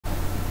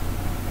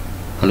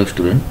Hello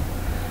student.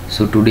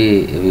 So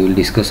today we will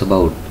discuss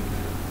about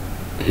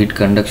heat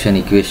conduction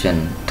equation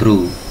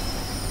through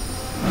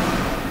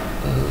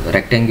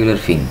rectangular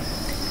fin.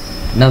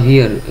 Now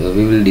here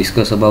we will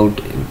discuss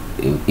about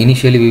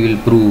initially we will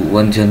prove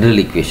one general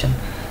equation,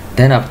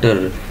 then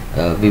after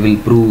we will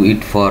prove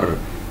it for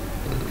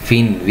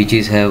fin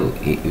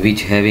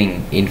which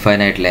having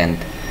infinite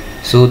length.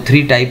 So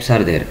three types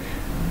are there,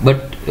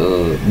 but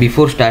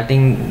before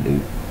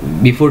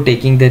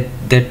taking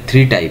that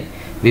three type,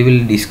 we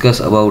will discuss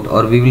about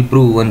or we will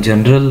prove one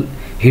general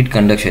heat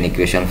conduction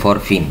equation for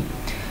fin.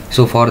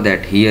 So for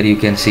that, here you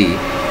can see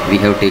we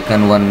have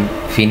taken one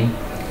fin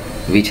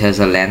which has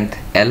a length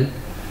L.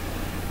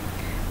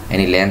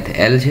 Any length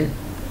L છે.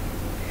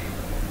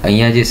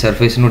 અહીંયા જે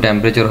સરફેસનું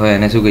temperature હોય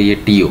એને શું કહીએ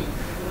TO,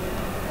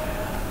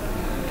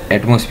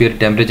 atmosphere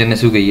ટેમ્પરેચરને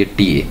શું કહીએ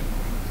TA.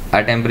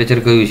 આ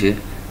ટેમ્પરેચર કયું છે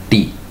T.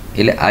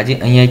 એટલે આજે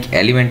અહીંયા એક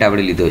એલિમેન્ટ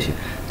આપણે લીધો છે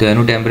તો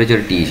એનું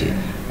ટેમ્પરેચર T છે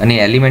અને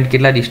એલિમેન્ટ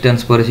કેટલા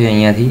ડિસ્ટન્સ પર છે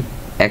અહીંયાથી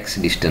X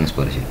ડિસ્ટન્સ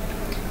પર છે,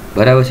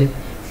 બરાબર છે.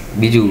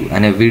 બીજું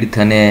આને વિડ્થ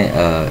અને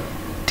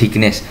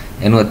થિકનેસ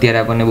એનું અત્યારે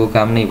આપણને બહુ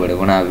કામ નહીં પડે,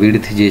 પણ આ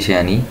વિડ્થ જે છે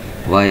આની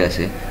Y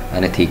હશે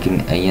અને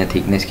અહીંયા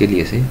થિકનેસ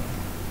કેટલી હશે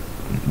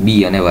B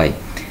અને Y,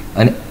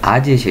 અને આ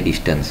જે છે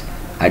ડિસ્ટન્સ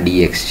આ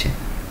dx છે.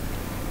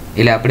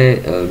 એટલે આપણે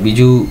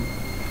બીજું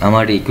આ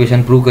માટે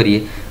ઇક્વેશન પ્રૂવ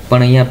કરીએ,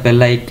 પણ અહીંયા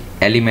પહેલાં એક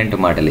એલિમેન્ટ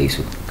માટે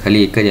લઈશું,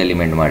 ખાલી એક જ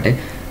એલિમેન્ટ માટે,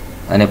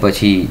 અને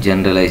પછી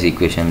જનરલાઇઝ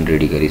ઇક્વેશન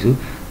રેડી કરીશું.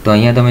 તો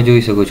અહીંયા તમે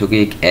જોઈ શકો છો કે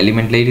એક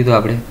એલિમેન્ટ લઈ લીધો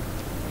આપણે,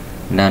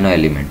 નાનો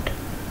એલિમેન્ટ.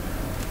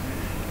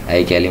 આ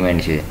એક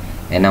એલિમેન્ટ છે,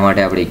 એના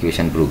માટે આપણે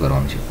ઇક્વેશન પ્રૂવ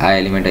કરવાનું છે. આ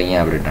એલિમેન્ટ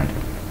અહીંયા આપણે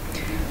ટ્રાન્સફર.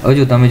 હવે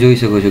જો તમે જોઈ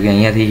શકો છો કે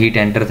અહીંયાથી હીટ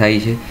એન્ટર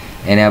થાય છે,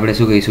 એને આપણે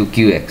શું કહીશું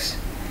QX,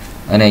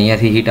 અને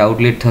અહીંયાથી હીટ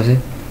આઉટલેટ થશે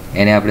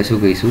એને આપણે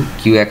શું કહીશું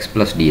QX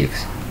પ્લસ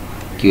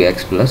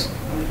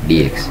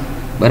dx,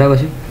 બરાબર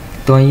છે.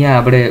 તો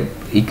અહીંયા આપણે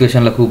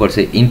ઇક્વેશન લખવું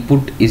પડશે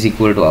input is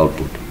equal to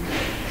output.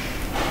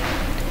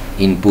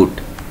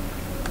 Input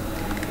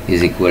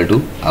is equal to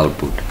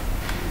output.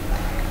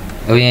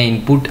 હવે અહીંયા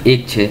ઇનપુટ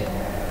એક છે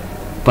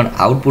પણ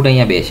આઉટપુટ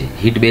અહીંયા બે છે.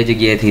 હીટ બે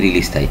જગ્યાએથી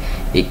રિલીઝ થાય,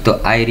 એક તો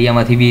આ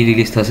એરિયામાંથી બી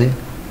રિલીઝ થશે,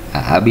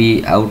 આ બી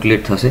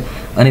આઉટલેટ થશે,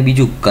 અને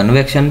બીજું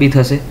કન્વેક્શન બી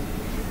થશે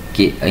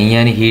કે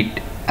અહીંયાની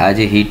હીટ, આ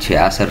જે હીટ છે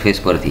આ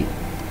સરફેસ પરથી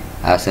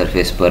આ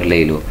સરફેસ પર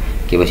લઈ લો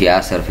કે પછી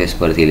આ સરફેસ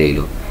પરથી લઈ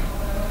લો,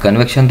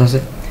 કન્વેક્શન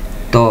થશે.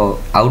 તો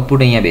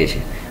આઉટપુટ અહીંયા બે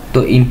છે. તો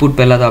ઇનપુટ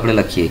પહેલાં તો આપણે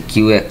લખીએ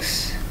QX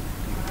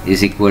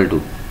is equal to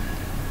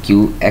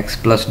QX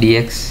plus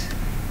dx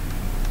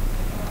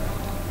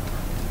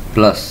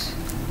plus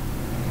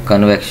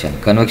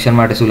convection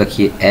માટે શું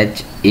લખીએ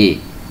HA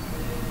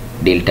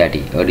ડેલ્ટા T.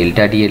 હવે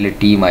ડેલ્ટા T એટલે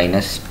T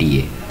minus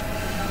TA,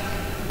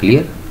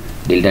 clear?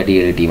 Delta T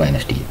એટલે T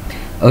માઇનસ TA.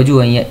 હવે જો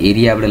અહીંયા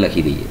એરિયા આપણે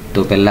લખી દઈએ, તો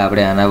પહેલાં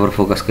આપણે આના પર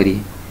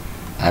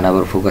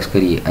ફોકસ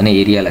કરીએ અને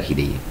એરિયા લખી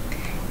દઈએ.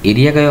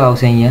 એરિયા કયો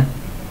આવશે અહીંયા?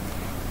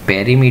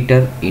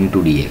 Perimeter into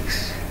dx.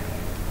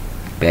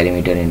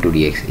 Perimeter into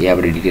dx એ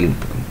આપણે ડિટેલ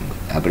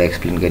આપણે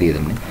એક્સપ્લેન કરીએ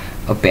તમને.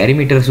 હવે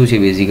પેરીમીટર શું છે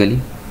બેઝિકલી?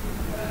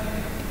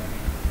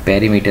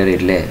 પેરીમીટર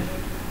એટલે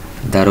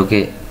ધારો કે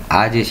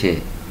આ જે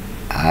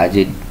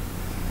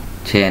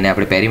છે એને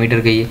આપણે પેરીમીટર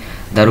કહીએ.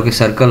 ધારો કે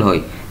સર્કલ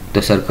હોય તો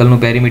સર્કલનું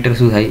પેરીમીટર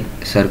શું થાય?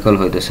 સર્કલ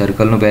હોય તો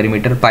સર્કલનું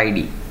પેરીમીટર πd,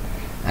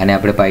 આને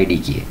આપણે πd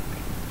કહીએ,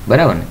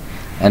 બરાબર ને?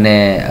 અને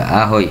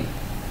આ હોય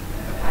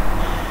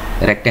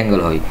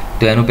રેક્ટેંગલ હોય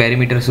તો એનું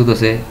પેરીમીટર શું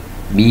થશે?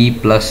 b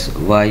plus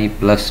y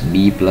plus b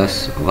plus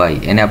y,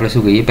 એને આપણે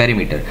શું કહીએ?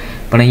 પેરીમીટર.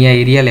 પણ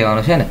અહીંયા એરિયા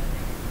લેવાનો છે ને,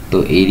 તો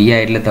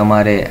એરિયા એટલે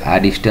તમારે આ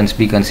ડિસ્ટન્સ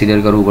બી કન્સિડર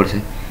કરવું પડશે,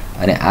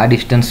 અને આ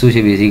ડિસ્ટન્સ શું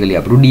છે બેઝિકલી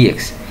આપણું dx.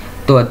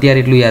 તો અત્યારે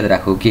એટલું યાદ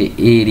રાખો કે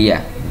એ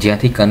એરિયા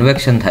જ્યાંથી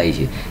કન્વેક્શન થાય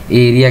છે એ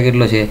એરિયા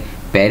કેટલો છે?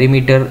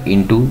 Perimeter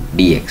into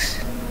dx.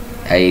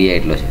 આ એરિયા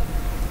એટલો છે.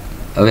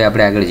 હવે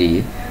આપણે આગળ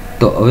જઈએ,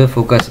 તો હવે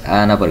ફોકસ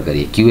આના પર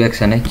કરીએ, QX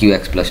અને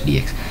QX પ્લસ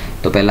dx.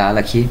 તો પહેલાં આ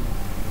લખીએ,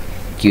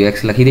 QX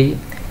લખી દઈએ.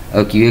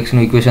 હવે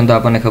QXનું ઇક્વેશન તો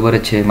આપણને ખબર જ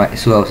છે,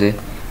 શું આવશે?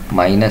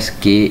 Minus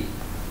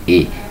KA.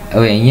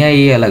 હવે અહીંયા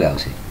એ અલગ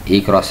આવશે,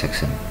 એ cross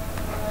section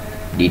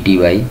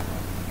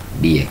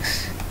dt/dx,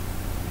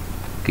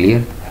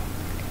 clear?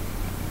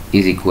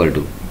 Is equal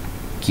to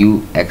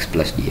QX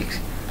plus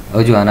dx.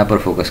 હવે જો આના પર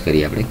ફોકસ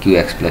કરીએ આપણે,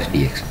 QX પ્લસ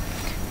dx,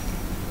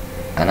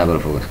 આના પર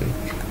ફોકસ કરીએ.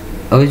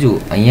 હવે જો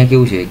અહીંયા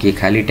કેવું છે કે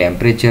ખાલી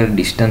ટેમ્પરેચર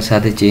ડિસ્ટન્સ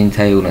સાથે ચેન્જ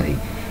થાય એવું નથી,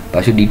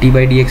 પાછું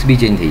dt/dx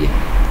બી ચેન્જ થઈ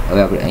જાય. હવે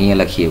આપણે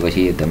અહીંયા લખીએ,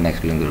 પછી તમને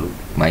એક્સપ્લેન કરું.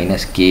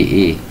 માઇનસ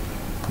KA,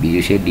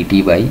 બીજું છે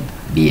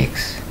dt/dx.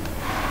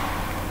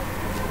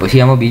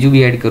 પછી આમાં બીજું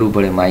બી એડ કરવું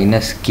પડે,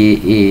 માઇનસ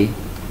KA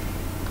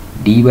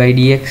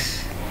dt/dx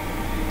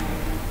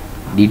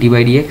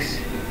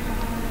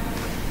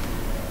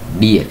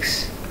dx.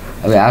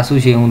 હવે આ શું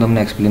છે હું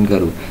તમને એક્સપ્લેન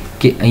કરું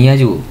કે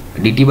અહીંયા જુઓ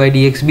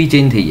dt/dx બી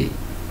ચેન્જ થઈ જાય.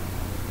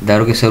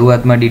 ધારો કે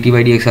શરૂઆતમાં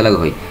dt/dx અલગ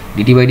હોય.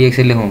 dt/dx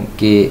એટલે શું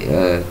કે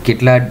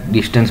કેટલા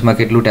ડિસ્ટન્સમાં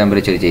કેટલું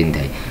ટેમ્પરેચર ચેન્જ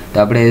થાય. તો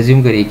આપણે એઝ્યુમ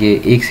કરીએ કે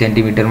 1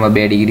 સેન્ટીમીટરમાં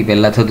 2 ડિગ્રી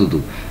પહેલાં થતું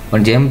હતું,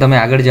 પણ જેમ તમે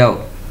આગળ જાઓ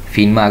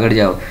ફિનમાં આગળ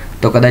જાઓ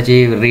તો કદાચ એ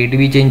રેટ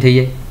બી ચેન્જ થઈ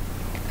જાય.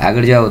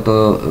 આગળ જાઓ તો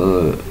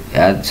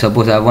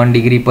સપોઝ આ 1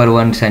 ડિગ્રી પર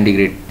 1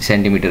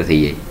 સેન્ટીમીટર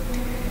થઈ જાય,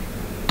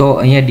 તો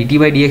અહીંયા dt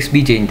by dx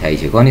B change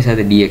થાય છે કોની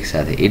સાથે, dx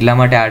સાથે. એટલા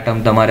માટે આ ટર્મ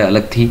તમારે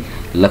અલગથી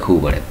લખવું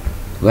પડે,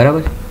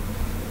 બરાબર.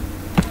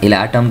 એટલે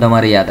આ ટર્મ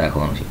તમારે યાદ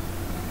રાખવાનું છે,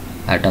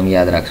 આ ટર્મ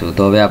યાદ રાખશો.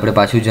 તો હવે આપણે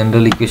પાછું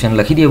જનરલ ઇક્વેશન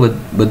લખી દઈએ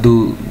બધું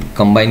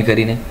કમ્બાઈન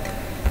કરીને.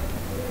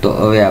 તો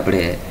હવે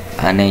આપણે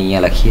આને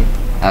અહીંયા લખીએ.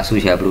 આ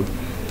શું છે આપણું,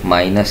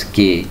 માઇનસ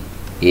કે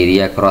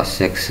એરિયા ક્રોસ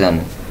સેક્શન,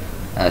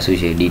 આ શું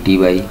છે dt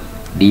બાય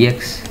dx.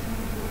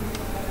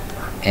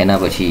 એના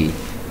પછી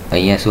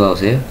અહીંયા શું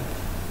આવશે,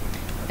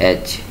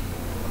 h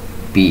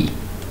p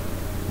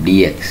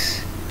dx.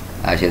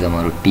 આ છે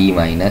તમારું t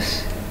માઇનસ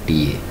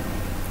ta.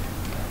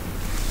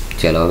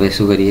 ચલો હવે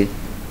શું કરીએ,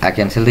 આ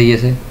કેન્સલ થઈ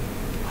જશે,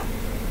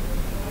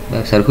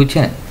 બરાબર, સરખું જ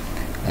છે ને.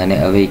 અને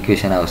હવે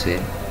ઇક્વેશન આવશે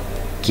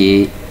કે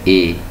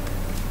a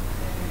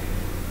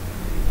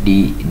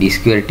d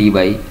square t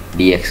by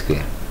dx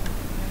square,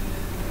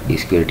 d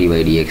square t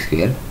by dx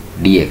square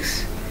dx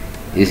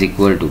is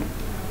equal to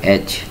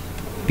h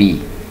p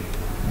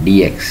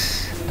dx.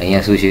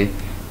 અહીંયા શું છે,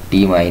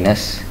 t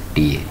માઇનસ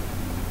ta.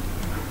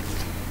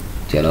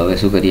 ચલો હવે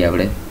શું કરીએ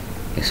આપણે,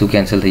 શું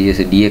કેન્સલ થઈ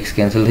જશે, dx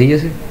કેન્સલ થઈ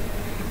જશે,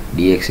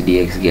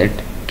 dx ગેટ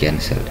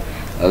કેન્સલ.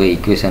 હવે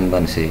ઇક્વેશન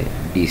બનશે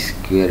d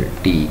square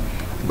t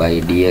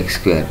by dx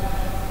square.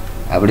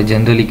 આપણે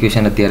જનરલ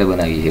ઇક્વેશન અત્યારે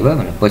બનાવીએ છીએ,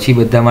 બરાબર ને. પછી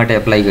બધા માટે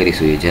એપ્લાય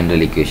કરીશું એ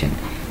general equation,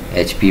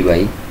 hp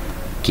by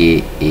ka.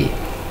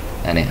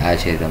 અને આ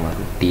છે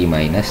તમારું t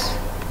માઇનસ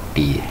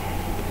ta,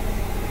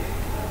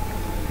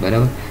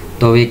 બરાબર.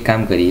 તો હવે એક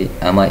કામ કરીએ,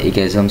 આમાં એક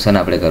એઝમ્પશન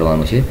આપણે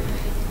કરવાનું છે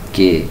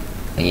કે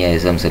અહીંયા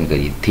એઝમ્પશન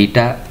કરીએ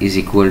theta is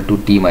equal to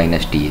t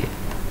minus ta.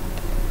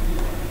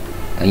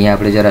 અહીંયા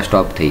આપણે જરા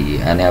સ્ટોપ થઈ જઈએ,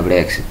 આને આપણે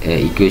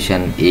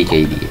ઇક્વેશન a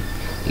કહી દઈએ.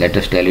 Let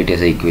us tail it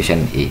as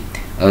equation a.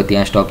 હવે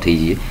ત્યાં સ્ટોપ થઈ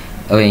જઈએ.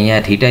 હવે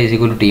અહીંયા theta is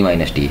equal to t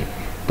minus ta.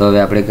 તો હવે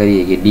આપણે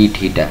કરીએ કે d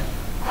થીટા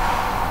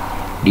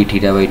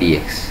બાય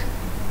dx.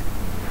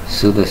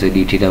 શું થશે, d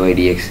થીટા બાય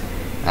dx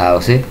આ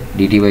આવશે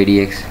dt બાય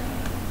dx.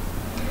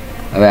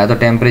 હવે આ તો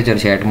ટેમ્પરેચર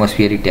છે,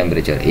 એટમોસ્ફિયરિક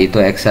ટેમ્પરેચર, એ તો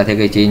x સાથે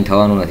કંઈ ચેન્જ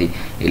થવાનું નથી,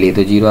 એટલે એ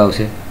તો 0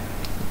 આવશે,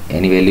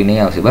 એની વેલ્યુ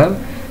નહીં આવશે, બરાબર.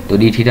 તો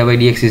d theta by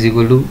dx is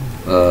equal to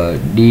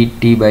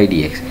dt by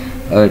dx.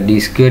 હવે d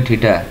square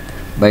theta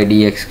by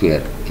dx square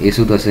એ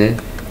શું થશે,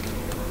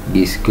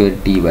 d square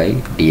t by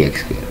dx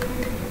square.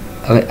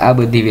 હવે આ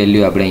બધી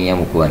વેલ્યુ આપણે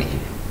અહીંયા મૂકવાની છે.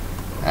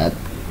 આ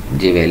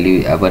જે વેલ્યુ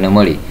આપણને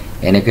મળી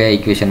એને કયા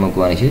ઇક્વેશન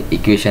મૂકવાની છે,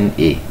 ઇક્વેશન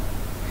a.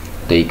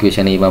 તો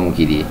ઇક્વેશન એમાં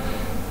મૂકી દઈએ.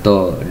 તો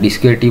d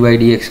square t by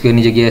dx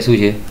સ્ક્વેરની જગ્યાએ શું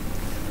છે,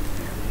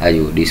 આ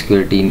જુઓ, d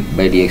square t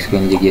by dx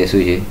સ્ક્વેરની જગ્યાએ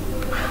શું છે,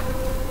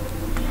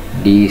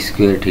 d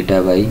square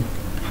theta by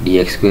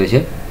dx square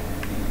છે,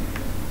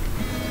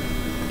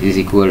 is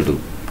equal to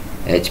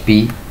hp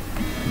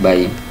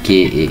by ka,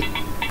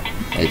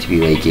 hp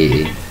by ka.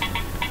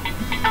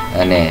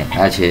 અને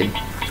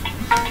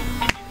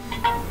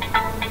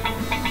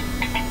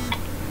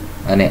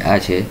આ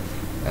છે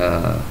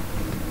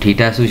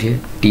થીટા શું છે,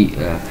 t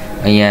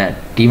અહીંયા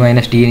t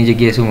માઇનસ ta ની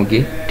જગ્યાએ શું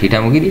મૂકીએ,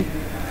 થીટા મૂકી દઈએ.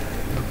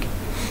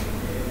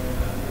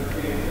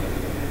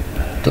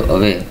 તો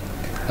હવે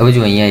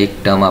જો અહીંયા એક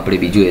ટર્મ આપણે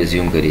બીજું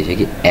એઝ્યુમ કરીએ છીએ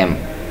કે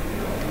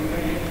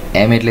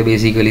m એટલે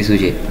બેઝિકલી શું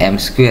છે, m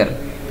square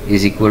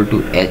is equal to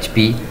hp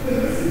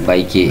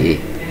by ka.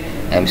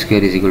 m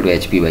square is equal to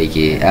hp by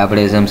ka આ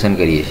આપણે એઝમ્પશન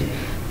કરીએ છીએ.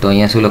 તો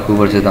અહીંયા શું લખવું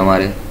પડશે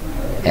તમારે,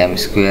 m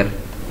square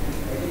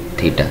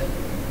theta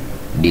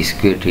d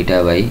square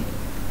theta by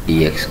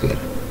dx square,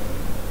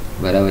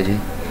 બરાબર છે.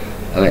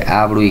 હવે આ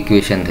આપણું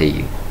ઇક્વેશન થઈ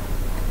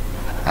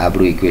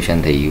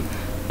ગયું,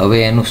 હવે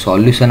એનું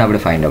સોલ્યુશન આપણે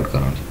ફાઇન્ડ આઉટ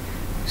કરવાનું છે.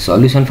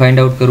 સોલ્યુશન ફાઇન્ડ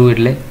આઉટ કરવું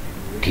એટલે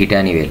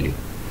થીટાની વેલ્યુ,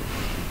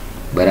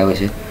 બરાબર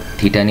છે.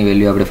 થીટાની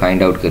વેલ્યુ આપણે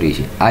ફાઇન્ડ આઉટ કરવી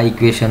છે. આ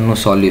ઇક્વેશનનું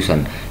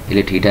સોલ્યુશન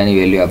એટલે થીટાની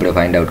વેલ્યુ આપણે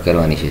ફાઇન્ડ આઉટ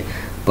કરવાની છે.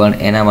 પણ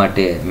એના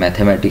માટે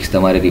મેથેમેટિક્સ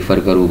તમારે રિફર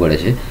કરવું પડે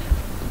છે.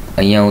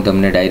 અહીંયા હું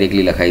તમને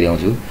ડાયરેક્ટલી લખાઈ દઉં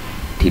છું.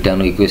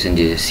 થીટાનું ઇક્વેશન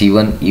જે છે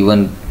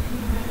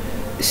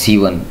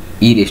c1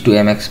 e raise to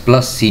mx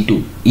plus c2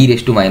 e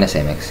raise to minus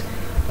mx.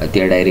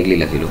 અત્યારે ડાયરેક્ટલી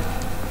લખી લો,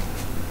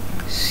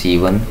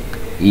 c1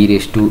 e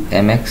raise to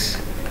mx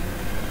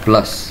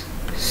plus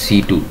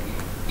c2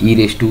 e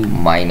raise to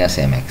minus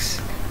mx.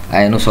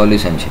 આ એનું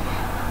સોલ્યુશન છે.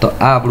 તો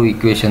આ આપણું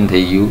ઇક્વેશન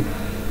થઈ ગયું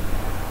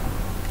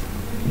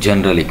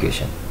જનરલ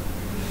ઇક્વેશન.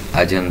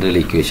 આ જનરલ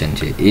ઇક્વેશન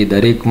છે, એ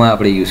દરેકમાં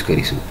આપણે યુઝ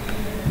કરીશું.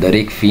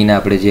 દરેક ફીને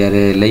આપણે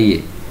જ્યારે લઈએ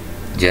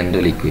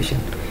જનરલ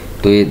ઇક્વેશન,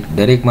 તો એ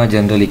દરેકમાં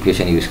જનરલ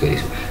ઇક્વેશન યુઝ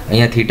કરીશું.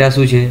 અહીંયા થીટા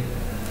શું છે,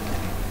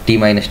 t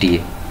માઇનસ ta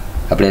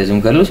આપણે એઝ્યુમ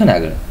કરેલું છે ને,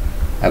 આગળ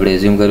આપણે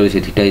એઝ્યુમ કરેલું છે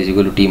theta is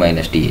equal to t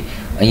minus ta.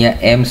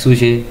 અહીંયા m શું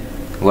છે,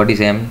 વોટ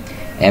ઇઝ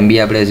m બી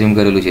આપણે એઝ્યુમ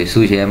કરેલું છે,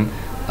 શું છે m,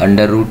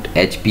 under route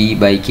hp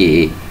by ka.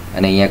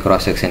 અને અહીંયા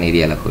ક્રોસ સેક્શન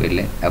એરિયા લખો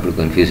એટલે આપણું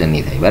કન્ફ્યુઝન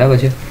નહીં થાય, બરાબર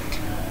છે.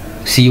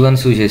 c1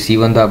 શું છે,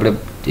 c1 તો આપણે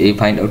એ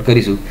ફાઇન્ડ આઉટ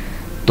કરીશું.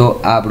 તો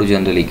આ આપણું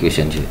જનરલ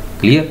ઇક્વેશન છે.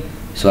 Clear?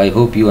 So I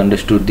hope you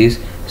understood this.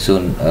 So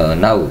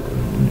now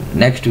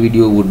next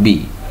video would be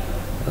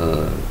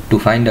to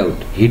find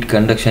out heat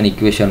conduction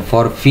equation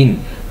for fin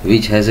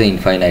which has a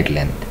infinite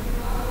length.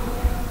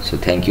 So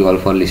thank you all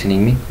for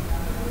listening me.